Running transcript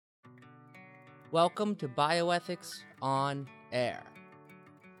Welcome to Bioethics on Air,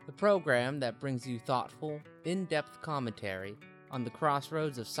 the program that brings you thoughtful, in-depth commentary on the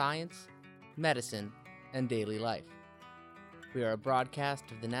crossroads of science, medicine, and daily life. We are a broadcast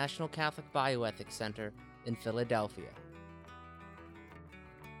of the National Catholic Bioethics Center in Philadelphia.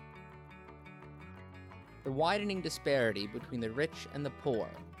 The widening disparity between the rich and the poor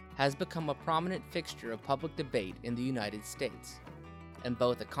has become a prominent fixture of public debate in the United States, and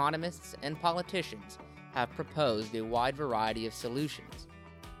both economists and politicians have proposed a wide variety of solutions,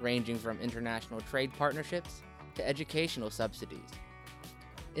 ranging from international trade partnerships to educational subsidies.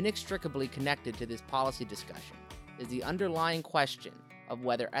 Inextricably connected to this policy discussion is the underlying question of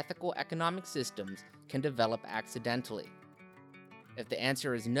whether ethical economic systems can develop accidentally. If the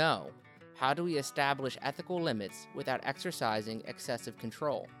answer is no, how do we establish ethical limits without exercising excessive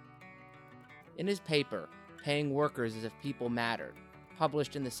control? In his paper, Paying Workers as if People Mattered,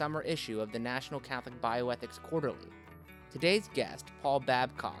 published in the summer issue of the National Catholic Bioethics Quarterly, today's guest, Paul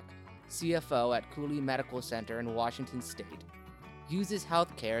Babcock, CFO at Cooley Medical Center in Washington State, uses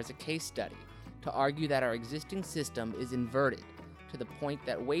healthcare as a case study to argue that our existing system is inverted to the point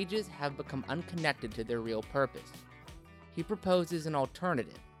that wages have become unconnected to their real purpose. He proposes an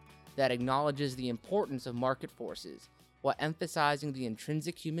alternative that acknowledges the importance of market forces while emphasizing the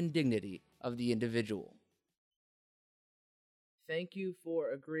intrinsic human dignity of the individual. Thank you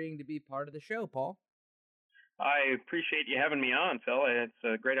for agreeing to be part of the show, Paul. I appreciate you having me on, Phil. It's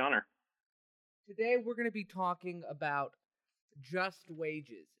a great honor. Today we're going to be talking about just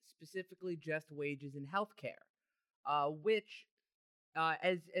wages, specifically just wages in healthcare, which,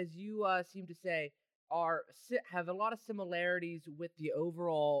 as you seem to say, have a lot of similarities with the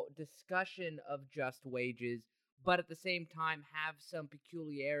overall discussion of just wages, but at the same time have some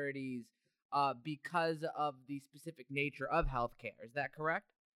peculiarities because of the specific nature of healthcare. Is that correct?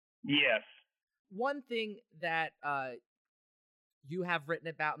 Yes. One thing that you have written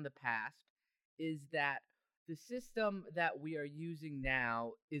about in the past is that the system that we are using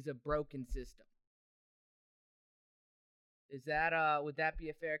now is a broken system. Is that would that be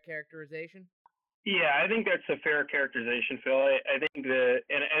a fair characterization? Yeah, I think that's a fair characterization, Phil.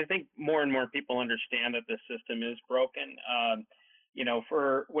 I think more and more people understand that the system is broken.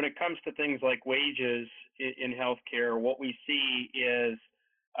 For when it comes to things like wages in healthcare, what we see is,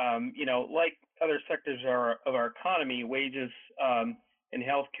 like other sectors of our economy, wages in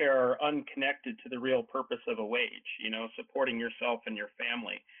healthcare are unconnected to the real purpose of a wage, supporting yourself and your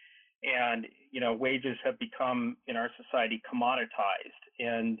family. And, wages have become in our society commoditized.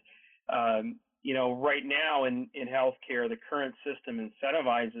 And, right now in healthcare, the current system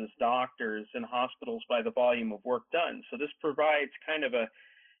incentivizes doctors and hospitals by the volume of work done. So this provides kind of a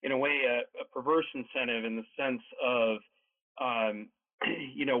perverse incentive in the sense of,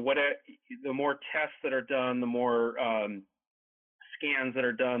 the more tests that are done, the more scans that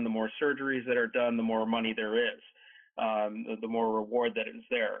are done, the more surgeries that are done, the more money there is, the more reward that is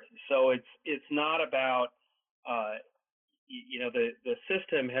there. So it's not about the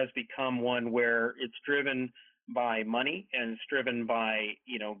system has become one where it's driven by money and it's driven by,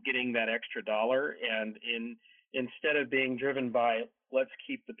 getting that extra dollar, and instead of being driven by let's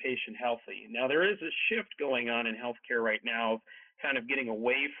keep the patient healthy. Now, there is a shift going on in healthcare right now of kind of getting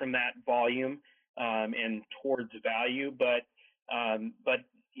away from that volume and towards value, but and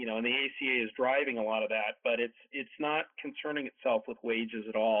the ACA is driving a lot of that, but it's not concerning itself with wages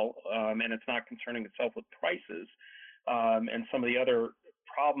at all, and it's not concerning itself with prices. And some of the other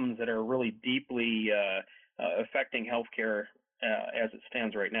problems that are really deeply affecting healthcare as it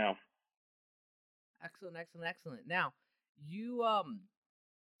stands right now. Excellent. Now, you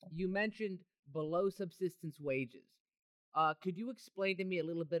mentioned below subsistence wages. Could you explain to me a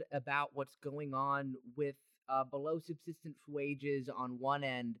little bit about what's going on with below subsistence wages on one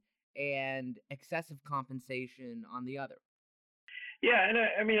end and excessive compensation on the other? Yeah, and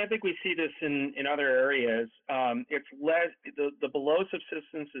I think we see this in other areas. It's less, the below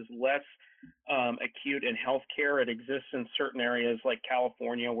subsistence is less acute in healthcare. It exists in certain areas like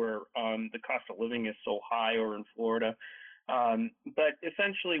California, where the cost of living is so high, or in Florida. But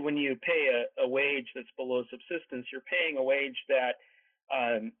essentially, when you pay a wage that's below subsistence, you're paying a wage that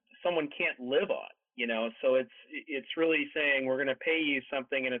someone can't live on. So it's really saying we're going to pay you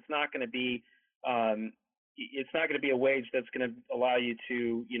something, and it's not going to be a wage that's going to allow you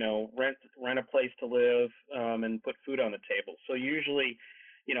to, rent a place to live and put food on the table. So usually,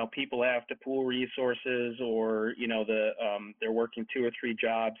 people have to pool resources, or they're working 2 or 3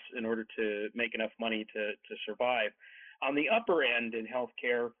 jobs in order to make enough money to survive. On the upper end in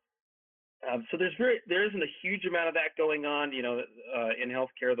healthcare, So there isn't a huge amount of that going on. In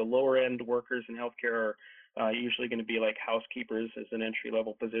healthcare, the lower end workers in healthcare are usually going to be like housekeepers as an entry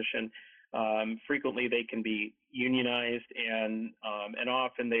level position. Frequently, they can be unionized, and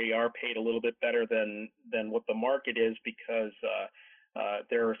often they are paid a little bit better than what the market is because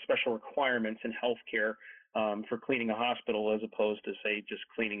there are special requirements in healthcare for cleaning a hospital as opposed to say just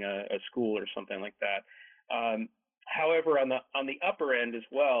cleaning a school or something like that. However, on the upper end as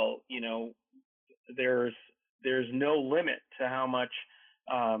well, there's there's no limit to how much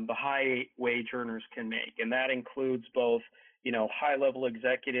the high wage earners can make, and that includes both high level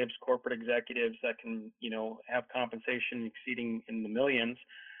executives, corporate executives that can have compensation exceeding in the millions,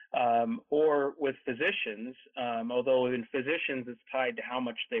 or with physicians. Although in physicians it's tied to how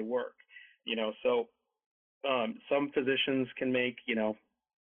much they work. So some physicians can make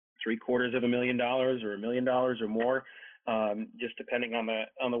 $750,000 or $1 million or more, just depending on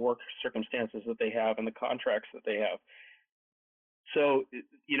the work circumstances that they have and the contracts that they have. So,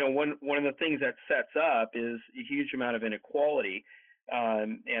 one of the things that sets up is a huge amount of inequality,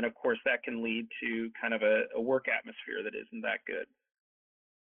 and of course that can lead to kind of a work atmosphere that isn't that good.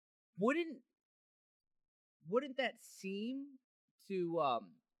 Wouldn't that seem to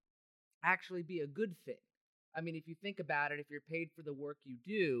actually be a good thing? I mean, if you think about it, if you're paid for the work you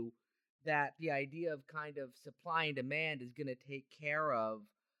do, that the idea of kind of supply and demand is going to take care of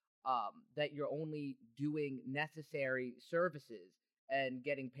that you're only doing necessary services and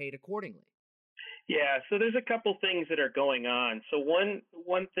getting paid accordingly. Yeah, so there's a couple things that are going on. So one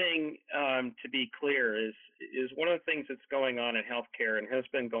thing to be clear is one of the things that's going on in healthcare and has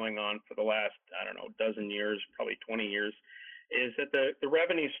been going on for the last, I don't know, dozen years, probably 20 years, is that the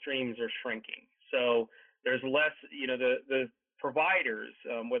revenue streams are shrinking. So there's less, the providers,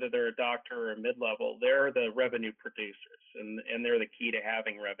 whether they're a doctor or a mid-level, they're the revenue producers, and they're the key to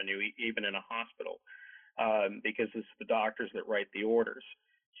having revenue, even in a hospital, because it's the doctors that write the orders.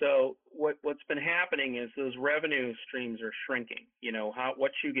 So what's been happening is those revenue streams are shrinking.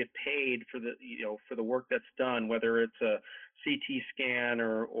 What you get paid for the work that's done, whether it's a CT scan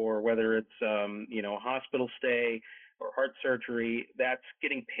or whether it's a hospital stay or heart surgery, that's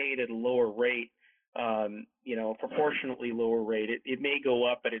getting paid at a lower rate, proportionately lower rate. It may go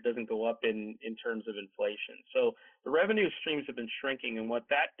up, but it doesn't go up in terms of inflation. So the revenue streams have been shrinking, and what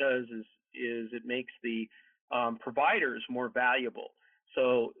that does is it makes the providers more valuable.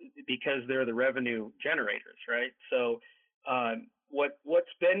 So because they're the revenue generators, right? So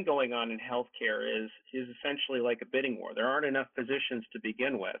what's been going on in healthcare is essentially like a bidding war. There aren't enough physicians to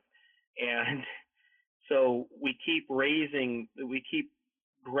begin with, and so we keep grabbing,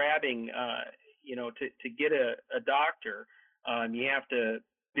 to get a doctor, you have to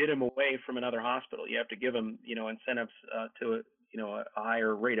bid him away from another hospital. You have to give him, incentives to a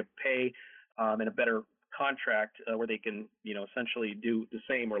higher rate of pay, and a better contract where they can, essentially do the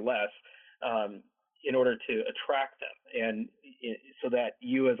same or less, in order to attract them, and so that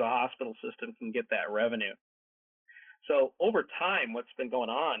you as a hospital system can get that revenue. So over time, what's been going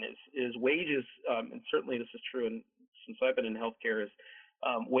on is wages, and certainly this is true, and since I've been in healthcare, is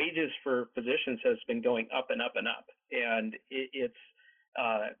wages for physicians has been going up and up and up, and it's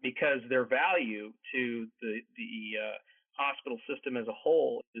because their value to the hospital system as a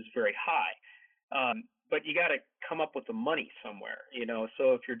whole is very high. But you got to come up with the money somewhere,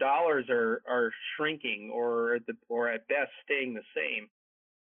 So if your dollars are shrinking or at best staying the same,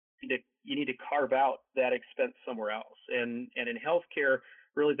 you need to carve out that expense somewhere else. And in healthcare,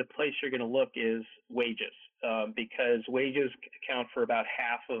 really the place you're going to look is wages, because wages account for about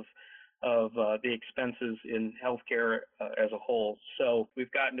half of the expenses in healthcare as a whole. So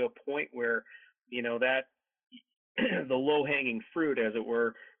we've gotten to a point where that the low-hanging fruit, as it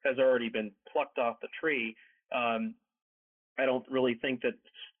were, has already been plucked off the tree. I don't really think that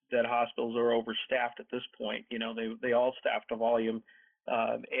hospitals are overstaffed at this point. They all staff to volume,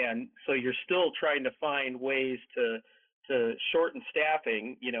 and so you're still trying to find ways to shorten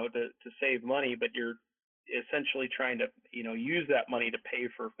staffing, to save money, but you're essentially trying to use that money to pay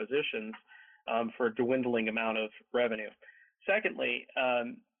for physicians for a dwindling amount of revenue. Secondly,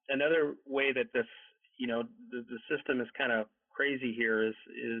 another way that this the system is kind of crazy here is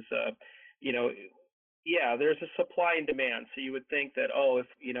there's a supply and demand. So you would think that,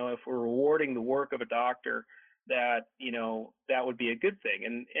 if we're rewarding the work of a doctor, that that would be a good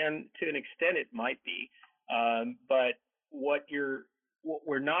thing, and to an extent it might be, but what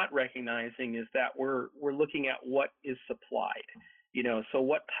we're not recognizing is that we're looking at what is supplied. So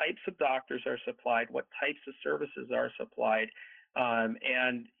what types of doctors are supplied, what types of services are supplied,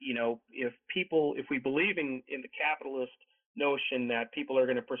 and if we believe in the capitalist notion that people are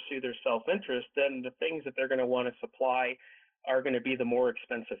going to pursue their self-interest, then the things that they're going to want to supply are going to be the more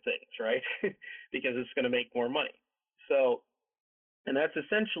expensive things, right? Because it's going to make more money. So, and that's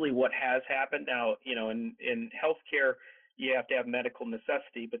essentially what has happened now. In healthcare, you have to have medical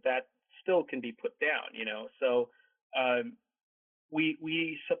necessity, but that still can be put down. So um,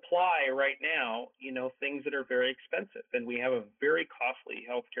 we supply right now, things that are very expensive, and we have a very costly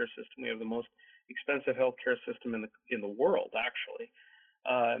healthcare system. We have the most expensive healthcare system in the world, actually,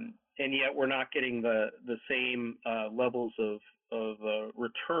 and yet we're not getting the same levels of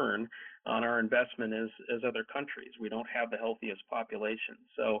return on our investment as other countries. We don't have the healthiest population,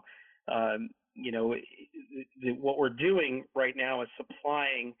 so what we're doing right now is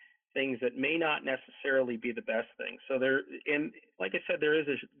supplying things that may not necessarily be the best thing. So and like I said, there is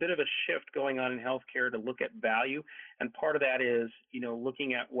a bit of a shift going on in healthcare to look at value, and part of that is,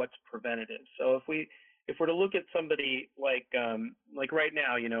 looking at what's preventative. So if we're to look at somebody like right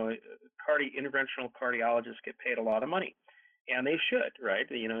now, interventional cardiologists get paid a lot of money, and they should, right?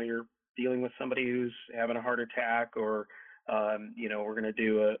 You're dealing with somebody who's having a heart attack, or we're going to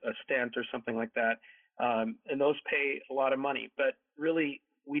do a stent or something like that, and those pay a lot of money. But really,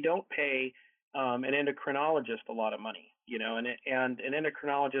 we don't pay an endocrinologist a lot of money, and an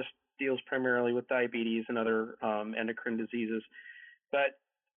endocrinologist deals primarily with diabetes and other endocrine diseases. But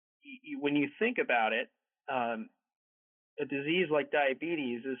when you think about it, a disease like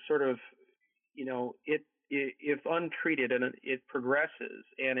diabetes is sort of, if untreated, and it progresses,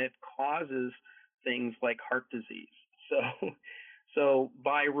 and it causes things like heart disease. So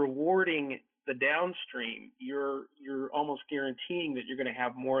by rewarding the downstream, you're almost guaranteeing that you're going to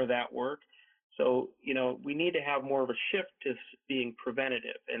have more of that work. So, we need to have more of a shift to being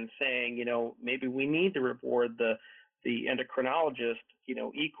preventative and saying, maybe we need to reward the endocrinologist,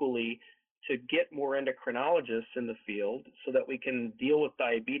 equally, to get more endocrinologists in the field so that we can deal with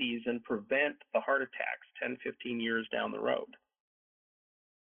diabetes and prevent the heart attacks 10, 15 years down the road.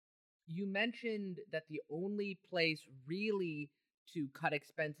 You mentioned that the only place really to cut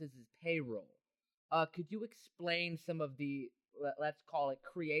expenses is payroll. Could you explain some of the, let's call it,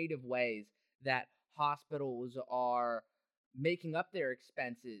 creative ways that hospitals are making up their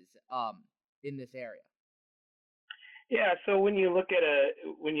expenses in this area? Yeah, so when you look at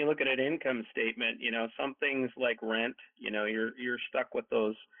an income statement, some things like rent, you're stuck with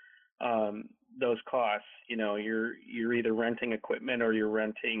those costs. You're either renting equipment or you're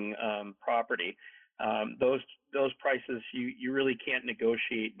renting property. Those prices you really can't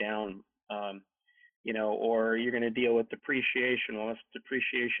negotiate down. Or you're going to deal with depreciation. Well, it's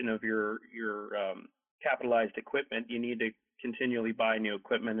depreciation of your capitalized equipment. You need to continually buy new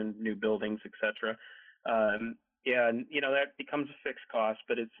equipment and new buildings, etc. Yeah, and that becomes a fixed cost,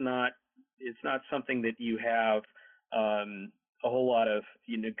 but it's not something that you have a whole lot of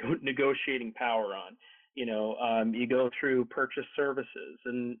negotiating power on. You go through purchase services,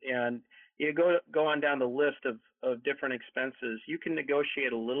 and you go on down the list of different expenses. You can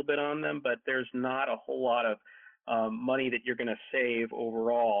negotiate a little bit on them, but there's not a whole lot of money that you're going to save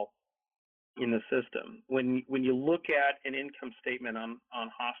overall in the system. When you look at an income statement on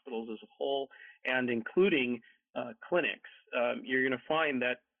hospitals as a whole, and including clinics, you're going to find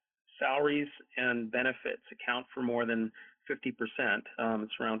that salaries and benefits account for more than 50%.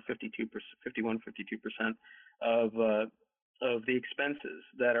 It's around 51, 52% of the expenses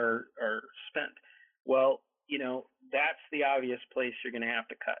that are spent. Well, that's the obvious place you're going to have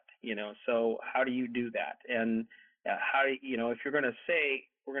to cut. So how do you do that? And if you're going to say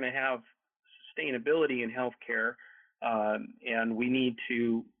we're going to have sustainability in healthcare, and we need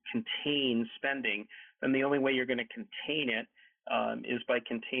to contain spending, then the only way you're going to contain it is by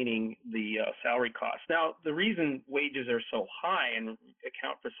containing the salary costs. Now, the reason wages are so high and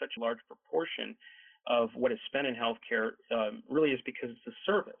account for such a large proportion of what is spent in healthcare really is because it's a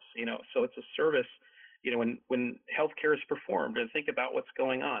service. So it's a service. When healthcare is performed, and think about what's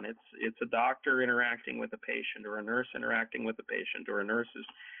going on. It's a doctor interacting with a patient, or a nurse interacting with a patient, or a nurse is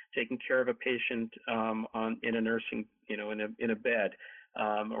taking care of a patient in a nursing, in a bed,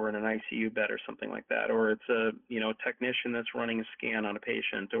 or in an ICU bed or something like that, or it's a technician that's running a scan on a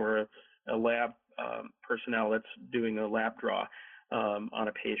patient, or a lab personnel that's doing a lab draw on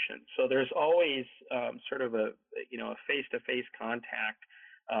a patient. So there's always sort of a face-to-face contact,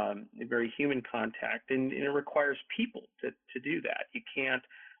 a very human contact, and it requires people to do that. You can't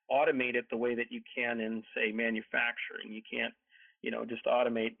automate it the way that you can in, say, manufacturing. You can't just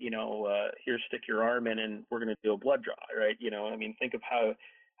automate, here, stick your arm in and we're going to do a blood draw, right? Think of how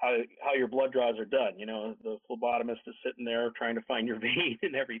your blood draws are done. The phlebotomist is sitting there trying to find your vein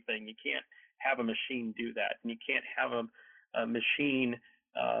and everything. You can't have a machine do that, and you can't have a machine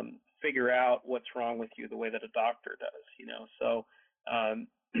figure out what's wrong with you the way that a doctor does. So um,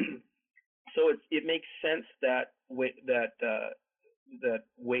 so it makes sense that that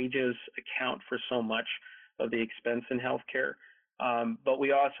wages account for so much of the expense in healthcare. But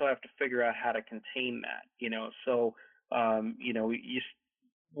we also have to figure out how to contain that. So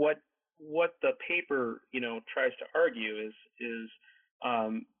what what the paper tries to argue is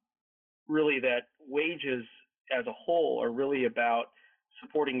um, really that wages as a whole are really about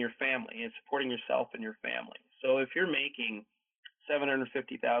supporting your family and supporting yourself and your family. So if you're making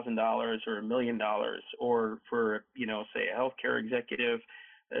 $750,000 or $1 million, or for say a healthcare executive,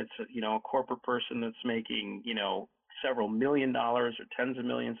 that's a corporate person that's making several $1 million or tens of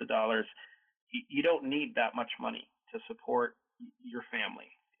millions of dollars, you don't need that much money to support your family.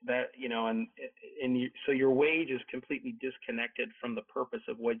 So your wage is completely disconnected from the purpose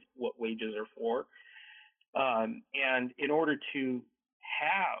of what wages are for. And in order to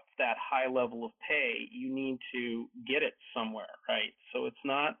have that high level of pay, you need to get it somewhere, right? So it's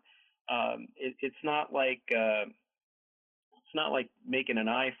not it's not like making an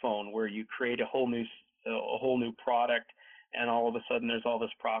iPhone where you create a whole new product and all of a sudden there's all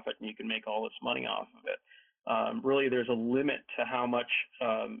this profit and you can make all this money off of it. Really, there's a limit to how much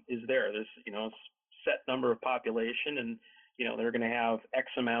is there. There's a set number of population, and they're going to have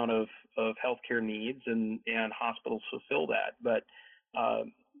X amount of healthcare needs, and hospitals fulfill that. But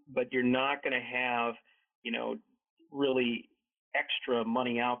you're not going to have really extra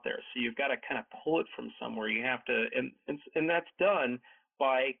money out there. So you've got to kind of pull it from somewhere. You have to, and that's done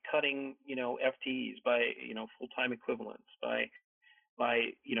by cutting FTEs, by full-time equivalents, by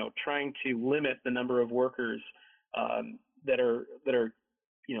trying to limit the number of workers that are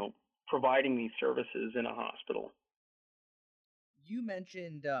providing these services in a hospital. You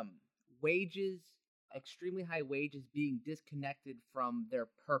mentioned wages, extremely high wages being disconnected from their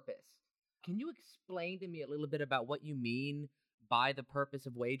purpose. Can you explain to me a little bit about what you mean by the purpose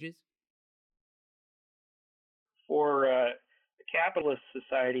of wages? For a capitalist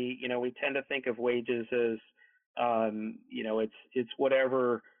society, we tend to think of wages as it's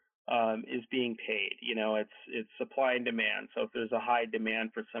whatever is being paid. It's supply and demand. So if there's a high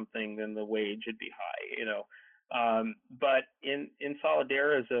demand for something, then the wage would be high. But in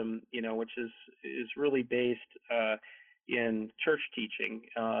solidarism, which is really based in church teaching,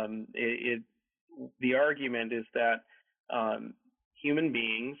 the argument is that human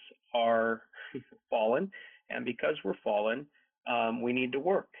beings are fallen, and because we're fallen, we need to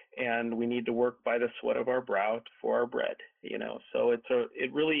work, and we need to work by the sweat of our brow for our bread. So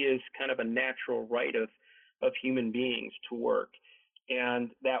it really is kind of a natural right of human beings to work,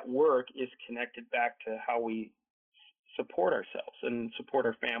 and that work is connected back to how we support ourselves and support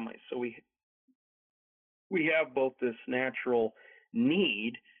our families. So we have both this natural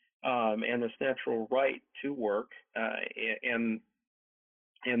need and this natural right to work, and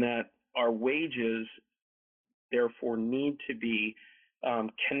that our wages therefore need to be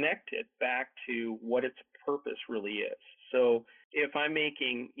connected back to what its purpose really is. So if I'm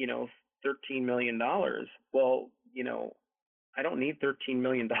making, $13 million, well, I don't need $13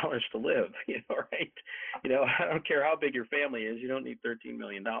 million to live, right? I don't care how big your family is, you don't need $13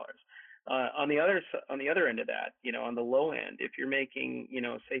 million. On the other end of that, on the low end, if you're making,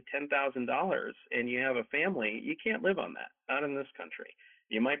 say $10,000 and you have a family, you can't live on that, not in this country.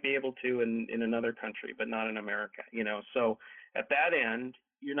 You might be able to in another country, but not in America, So at that end,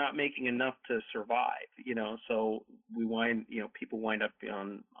 you're not making enough to survive, So people wind up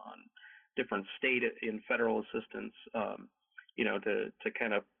on different state and federal assistance, to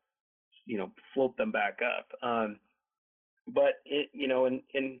kind of, float them back up. But in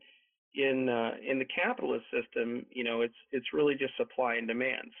the capitalist system, it's really just supply and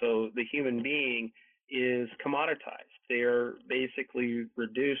demand. So the human being is commoditized. They are basically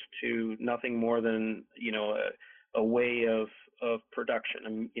reduced to nothing more than a way of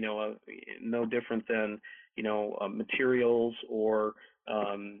production, no different than materials or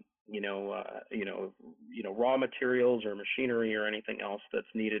raw materials or machinery or anything else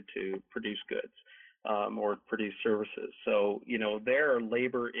that's needed to produce goods or produce services. So their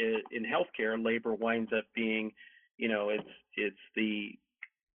labor in healthcare, labor winds up being it's the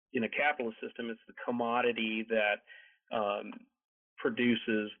in a capitalist system, it's the commodity that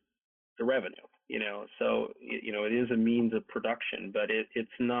produces the revenue. So it is a means of production, but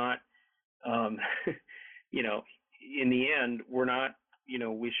it's not. In the end, we're not.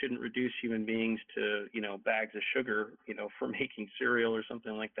 We shouldn't reduce human beings to bags of sugar, for making cereal or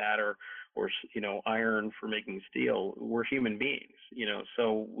something like that, or iron for making steel. We're human beings,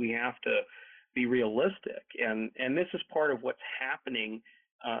 so we have to be realistic. And this is part of what's happening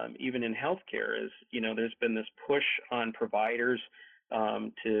even in healthcare is, there's been this push on providers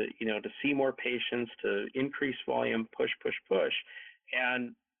to see more patients, to increase volume, push.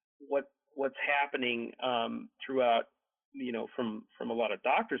 And what's happening throughout, from a lot of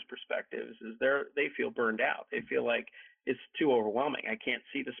doctors' perspectives is they feel burned out. They feel like it's too overwhelming. I can't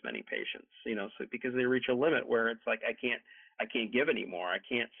see this many patients, so because they reach a limit where it's like I can't give anymore. I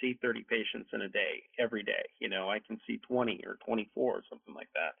can't see 30 patients in a day every day. I can see 20 or 24 or something like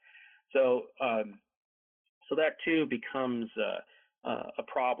that. So that too becomes a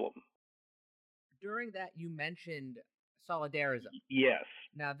problem. During that, you mentioned solidarism. Yes.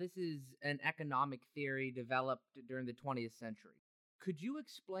 Now, this is an economic theory developed during the 20th century. Could you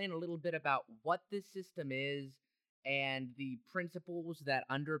explain a little bit about what this system is and the principles that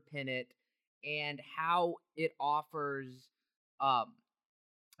underpin it and how it offers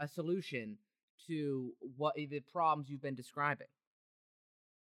a solution to what the problems you've been describing?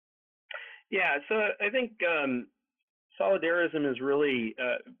 Yeah. So I think solidarism is really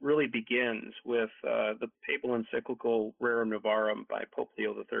begins with the papal encyclical Rerum Novarum by Pope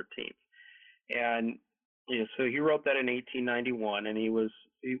Leo XIII, and so he wrote that in 1891, and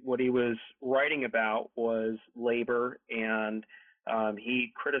what he was writing about was labor, and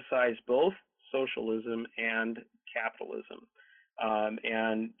he criticized both socialism and capitalism,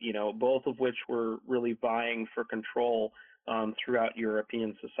 and both of which were really vying for control throughout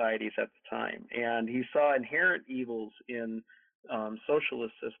European societies at the time. And he saw inherent evils in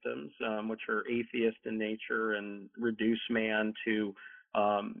socialist systems, which are atheist in nature and reduce man to,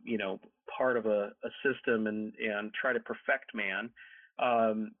 part of a system and try to perfect man,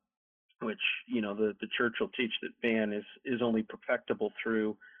 which, the church will teach that man is only perfectible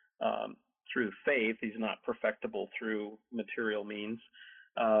through faith. He's not perfectible through material means.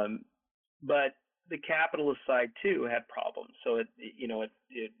 But the capitalist side too had problems. So it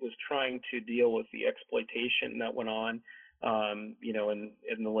was trying to deal with the exploitation that went on,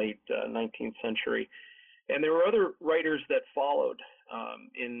 in the late 19th century. And there were other writers that followed,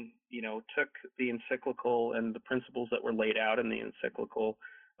 took the encyclical and the principles that were laid out in the encyclical,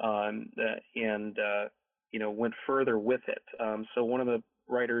 went further with it. So one of the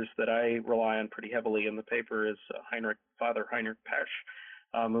writers that I rely on pretty heavily in the paper is Father Heinrich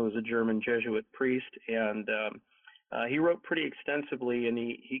Pesch, who was a German Jesuit priest, and he wrote pretty extensively, and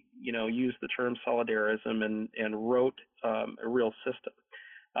he used the term solidarism and wrote a real system.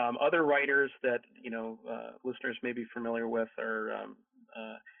 Other writers that listeners may be familiar with are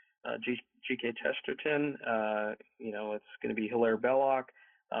G.K. Chesterton. It's going to be Hilaire Belloc,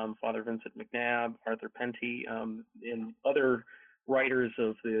 Father Vincent McNabb, Arthur Penty, and other writers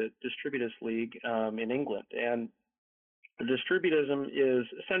of the Distributist League in England. And distributism is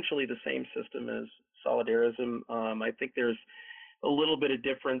essentially the same system as solidarism. I think there's a little bit of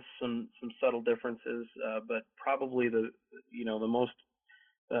difference, some subtle differences, but probably the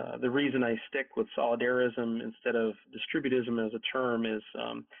reason I stick with solidarism instead of distributism as a term is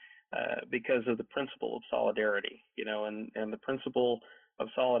because of the principle of solidarity. And the principle of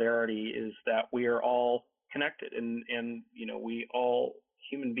solidarity is that we are all connected, and we all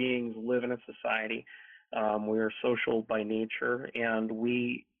human beings live in a society. We are social by nature, and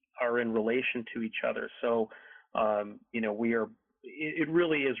we are in relation to each other. So, we are. It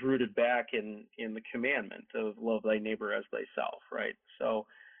really is rooted back in the commandment of love thy neighbor as thyself, right? So,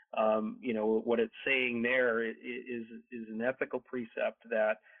 what it's saying there is an ethical precept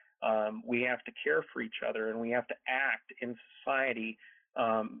that we have to care for each other, and we have to act in society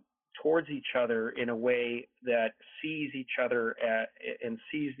towards each other in a way that sees each other and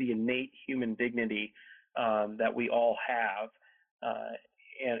sees the innate human dignity that we all have,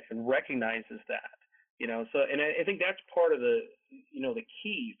 and recognizes that. So, and I think that's part of the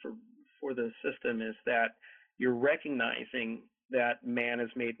key for the system is that you're recognizing that man is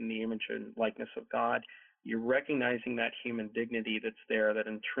made in the image and likeness of God. You're recognizing that human dignity that's there, that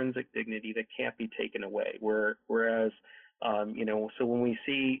intrinsic dignity that can't be taken away. Whereas, so when we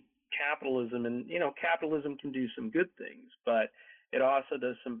see capitalism, and capitalism can do some good things, but it also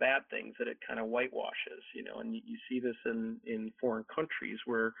does some bad things that it kind of whitewashes. And you see this in foreign countries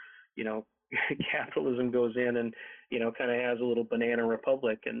where capitalism goes in and kind of has a little banana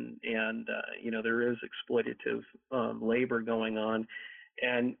republic, and there is exploitative labor going on,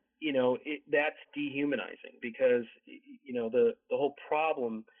 and that's dehumanizing, because the whole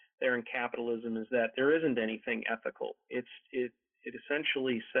problem there in capitalism is that there isn't anything ethical. It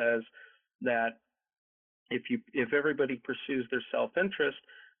essentially says that if everybody pursues their self-interest,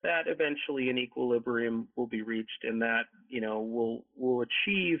 that eventually an equilibrium will be reached, and that we'll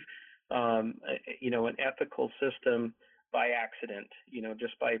achieve an ethical system by accident,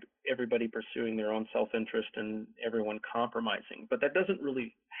 just by everybody pursuing their own self-interest and everyone compromising. But that doesn't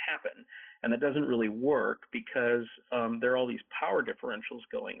really happen, and that doesn't really work because there are all these power differentials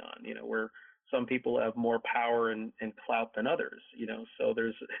going on, where some people have more power and clout than others, so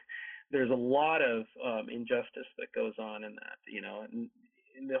there's a lot of injustice that goes on in that,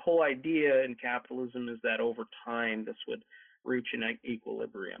 and the whole idea in capitalism is that over time this would reach an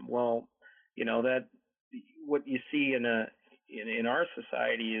equilibrium. Well, that what you see in our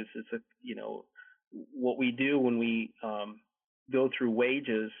society is it's a what we do when we go through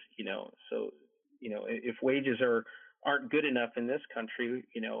wages, so if wages aren't good enough in this country,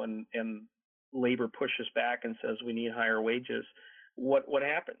 and labor pushes back and says we need higher wages, what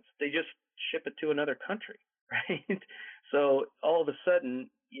happens? They just ship it to another country, right? So all of a sudden,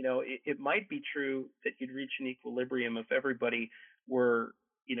 it might be true that you'd reach an equilibrium if everybody were,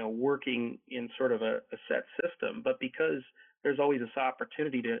 working in sort of a set system. But because there's always this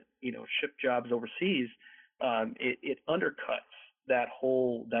opportunity to, ship jobs overseas, it undercuts that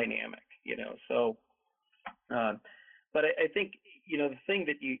whole dynamic, So, but I think, the thing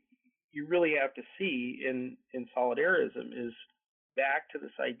that you really have to see in solidarism is back to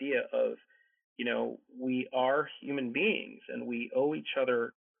this idea of, we are human beings and we owe each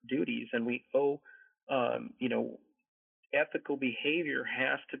other duties, and we owe, ethical behavior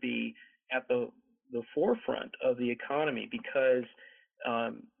has to be at the forefront of the economy, because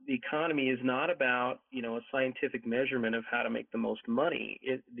the economy is not about a scientific measurement of how to make the most money.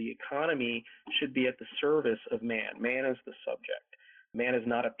 The economy should be at the service of man. Man is the subject. Man is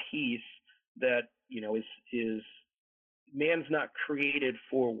not a piece that is man's not created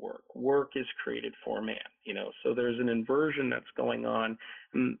for work. Work is created for man. So there's an inversion that's going on.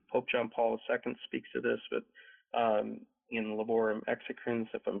 And Pope John Paul II speaks to this, but in Laborem Execrans,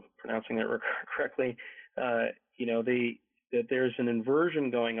 if I'm pronouncing that correctly, that there's an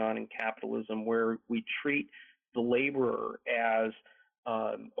inversion going on in capitalism where we treat the laborer as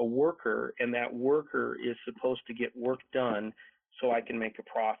a worker, and that worker is supposed to get work done so I can make a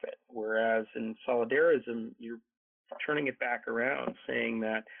profit. Whereas in solidarism, you're turning it back around, saying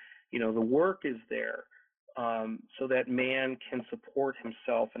that, the work is there so that man can support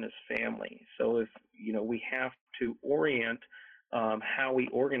himself and his family. So if, we have to orient how we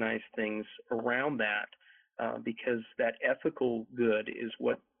organize things around that, because that ethical good is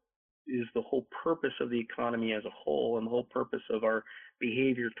what is the whole purpose of the economy as a whole, and the whole purpose of our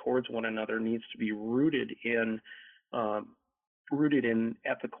behavior towards one another needs to be rooted in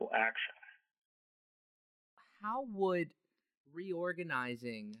ethical action. How would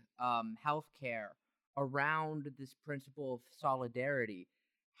reorganizing healthcare around this principle of solidarity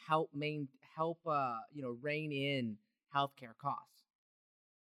help rein in healthcare costs?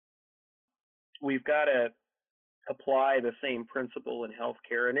 We've got to apply the same principle in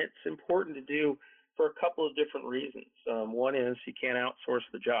healthcare, and it's important to do for a couple of different reasons. One is you can't outsource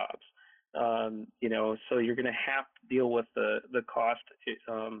the jobs, so you're going to have to deal with the cost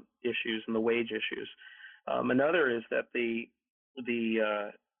issues and the wage issues. Another is that the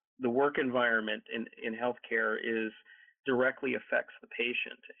work environment in healthcare directly affects the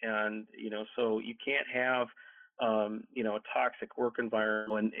patient, and so you can't have a toxic work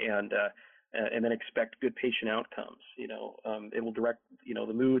environment and then expect good patient outcomes. It will direct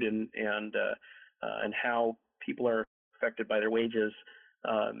the mood and how people are affected by their wages.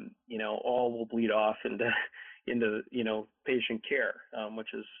 All will bleed off into patient care,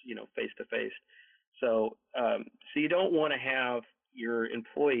 which is face to face. So you don't want to have your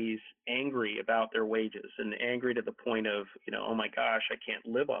employees angry about their wages and angry to the point of, oh my gosh, I can't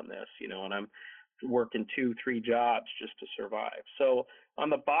live on this, and I'm working 2-3 jobs just to survive. So on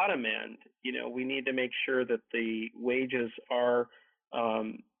the bottom end, we need to make sure that the wages are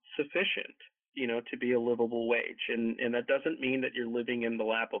sufficient, to be a livable wage. And that doesn't mean that you're living in the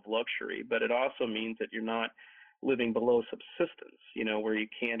lap of luxury, but it also means that you're not living below subsistence, where you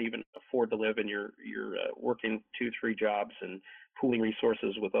can't even afford to live and you're working 2-3 jobs and pooling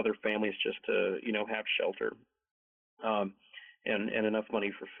resources with other families just to, have shelter and enough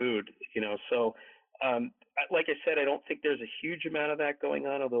money for food, So like I said, I don't think there's a huge amount of that going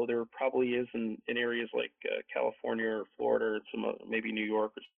on, although there probably is in areas like California or Florida or maybe New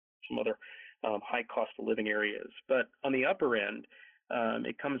York or some other high cost of living areas. But on the upper end,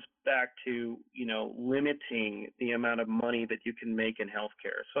 it comes back to, limiting the amount of money that you can make in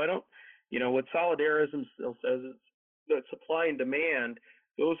healthcare. So I don't, what solidarism still says is that supply and demand,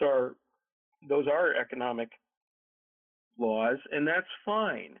 those are economic laws, and that's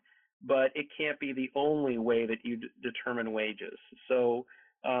fine, but it can't be the only way that you determine wages. So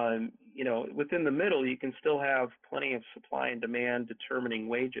Within the middle, you can still have plenty of supply and demand determining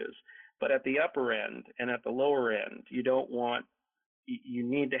wages. But at the upper end and at the lower end, you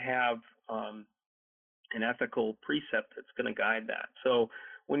need to have an ethical precept that's going to guide that. So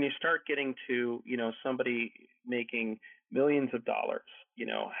when you start getting to, somebody making millions of dollars,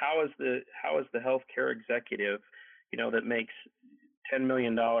 how is the healthcare executive, that makes $10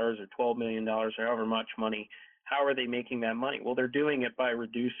 million or $12 million or however much money, how are they making that money? Well, they're doing it by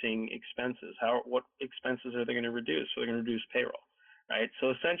reducing expenses. What expenses are they going to reduce? So they're going to reduce payroll, right?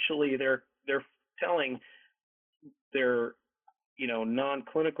 So essentially they're telling their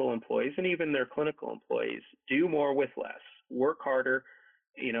non-clinical employees and even their clinical employees, do more with less, work harder,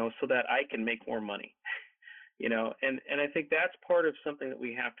 so that I can make more money. And I think that's part of something that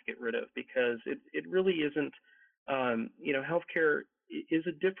we have to get rid of, because it really isn't, healthcare is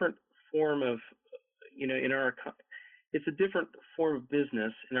a different form of, it's a different form of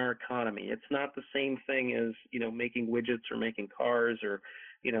business in our economy. It's not the same thing as, making widgets or making cars or,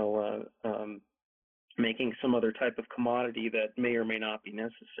 making some other type of commodity that may or may not be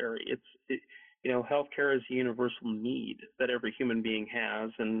necessary. Healthcare is a universal need that every human being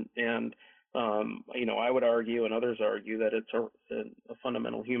has, and I would argue, and others argue, that it's a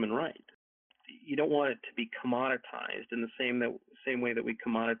fundamental human right. You don't want it to be commoditized in the same way that we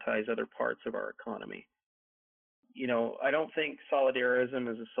commoditize other parts of our economy. I don't think solidarism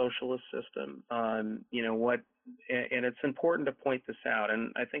is a socialist system. And it's important to point this out.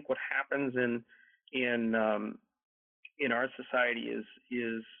 And I think what happens in our society is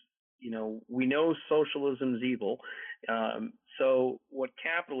we know socialism is evil. So what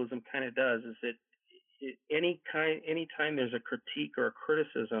capitalism kind of does is anytime there's a critique or a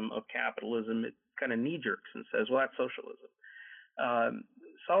criticism of capitalism, it kind of knee-jerks and says, well, that's socialism.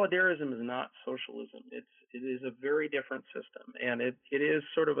 Solidarism is not socialism. It is a very different system, and it is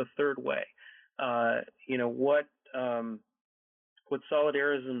sort of a third way. What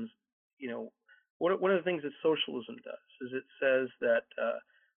solidarism, one of the things that socialism does is it says that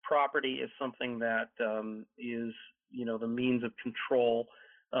property is something that is, the means of control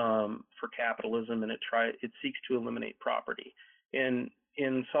for capitalism, and it seeks to eliminate property. And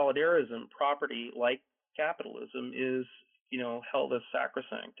in solidarism, property, like capitalism, is held as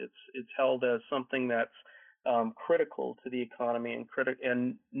sacrosanct. It's held as something that's critical to the economy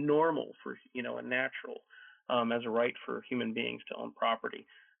and normal for and natural as a right for human beings to own property.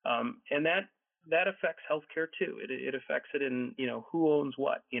 And that affects healthcare too. It affects it in who owns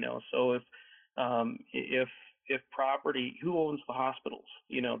what. So if property, who owns the hospitals?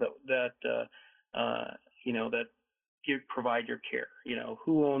 That provide your care.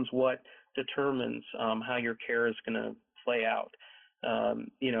 Who owns what determines how your care is going to play out.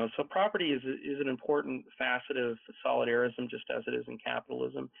 So property is an important facet of solidarism, just as it is in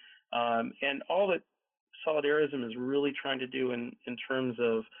capitalism. And all that solidarism is really trying to do in terms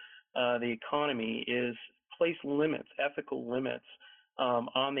of the economy is place limits, ethical limits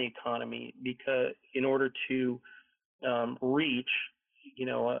on the economy, because in order to reach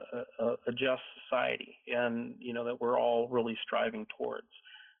a just society, and that we're all really striving towards.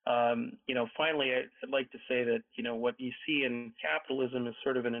 Finally, I'd like to say that what you see in capitalism is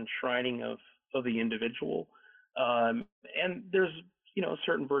sort of an enshrining of the individual, and there's a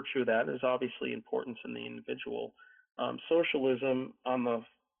certain virtue of that. There's obviously importance in the individual. Socialism, on the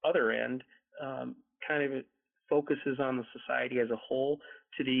other end, kind of focuses on the society as a whole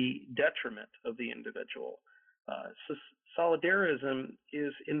to the detriment of the individual. So solidarism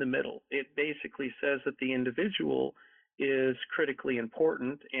is in the middle. It basically says that the individual is critically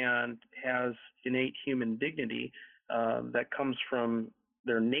important and has innate human dignity that comes from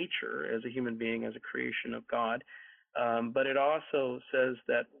their nature as a human being, as a creation of God. But it also says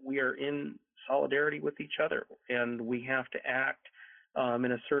that we are in solidarity with each other, and we have to act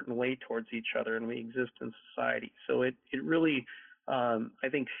in a certain way towards each other, and we exist in society. So it really, I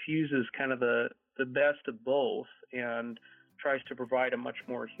think, fuses kind of the best of both and tries to provide a much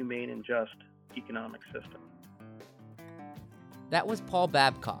more humane and just economic system. That was Paul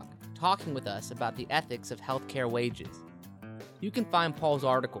Babcock talking with us about the ethics of healthcare wages. You can find Paul's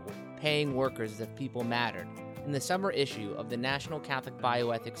article, Paying Workers as If People Mattered, in the summer issue of the National Catholic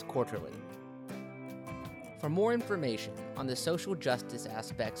Bioethics Quarterly. For more information on the social justice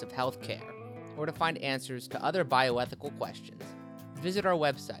aspects of healthcare, or to find answers to other bioethical questions, visit our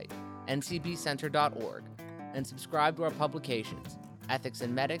website, ncbcenter.org, and subscribe to our publications, Ethics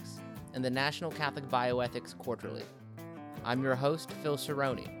in Medics and the National Catholic Bioethics Quarterly. I'm your host, Phil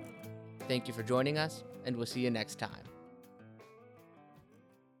Cerrone. Thank you for joining us, and we'll see you next time.